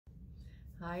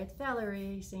Hi, it's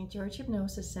Valerie, St. George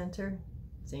Hypnosis Center,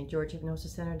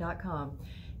 stgeorgehypnosiscenter.com.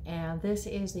 And this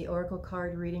is the Oracle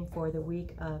card reading for the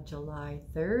week of July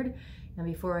 3rd. And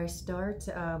before I start,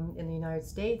 in the United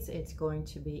States, it's going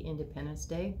to be Independence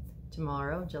Day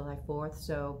tomorrow, July 4th.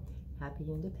 So happy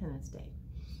Independence Day.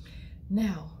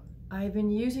 Now, I've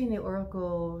been using the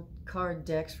Oracle card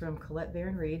decks from Colette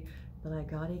Baron Reid, but I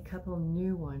got a couple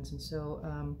new ones. And so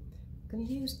I'm going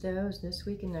to use those this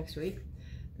week and next week.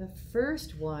 The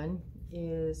first one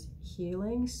is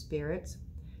Healing Spirits,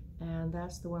 and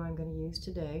that's the one I'm going to use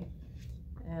today.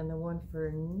 And the one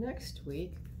for next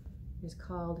week is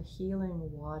called Healing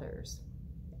Waters.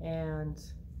 And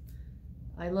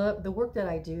I love the work that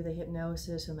I do, the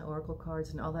hypnosis and the oracle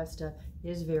cards and all that stuff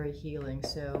is very healing.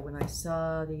 So when I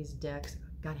saw these decks,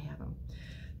 gotta have them.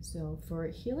 So for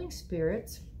Healing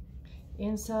Spirits,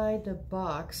 inside the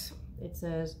box, it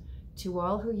says, "To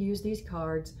all who use these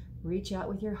cards, reach out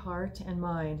with your heart and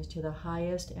mind to the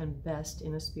highest and best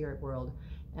in the spirit world.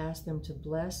 Ask them to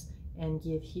bless and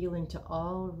give healing to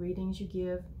all readings you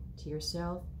give, to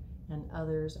yourself and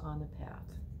others on the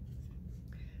path."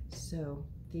 So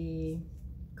the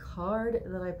card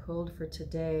that I pulled for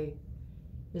today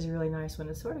is a really nice one.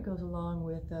 It sort of goes along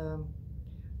with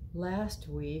last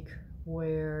week,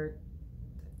 where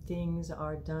things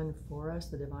are done for us,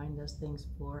 the divine does things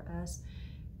for us.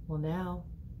 Well, now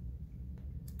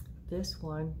this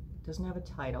one doesn't have a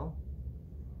title,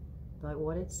 but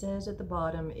what it says at the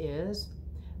bottom is,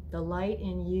 "The light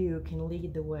in you can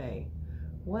lead the way."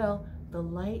 Well, the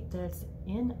light that's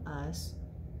in us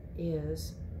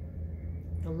is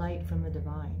the light from the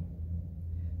divine.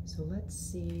 So let's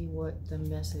see what the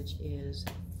message is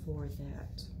for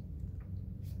that.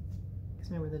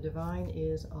 Because remember, the divine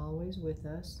is always with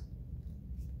us.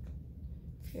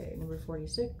 Okay, number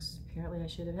 46. Apparently I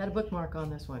should have had a bookmark on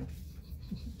this one.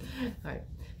 All right,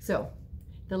 so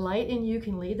the light in you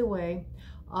can lead the way.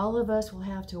 All of us will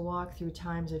have to walk through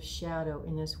times of shadow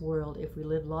in this world if we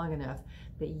live long enough,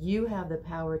 but you have the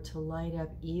power to light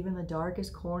up even the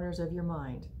darkest corners of your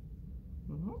mind.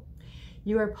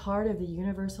 You are part of the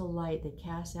universal light that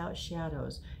casts out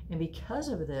shadows, and because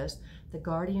of this, the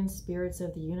guardian spirits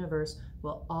of the universe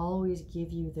will always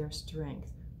give you their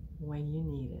strength when you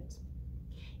need it.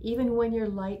 Even when your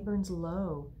light burns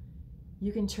low,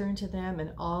 you can turn to them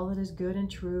and all that is good and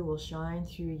true will shine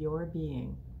through your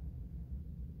being.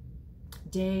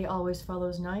 Day always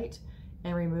follows night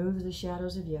and removes the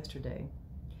shadows of yesterday.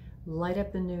 Light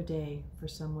up the new day for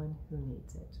someone who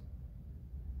needs it.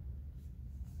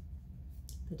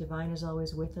 The divine is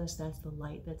always with us. That's the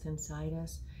light that's inside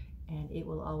us, and it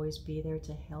will always be there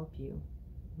to help you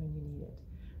when you need it.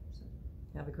 So,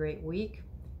 have a great week.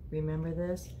 Remember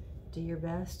this. Do your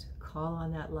best. Call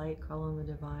on that light. Call on the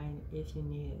divine if you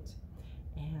need it.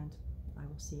 And I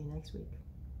will see you next week.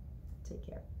 Take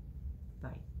care.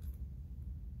 Bye.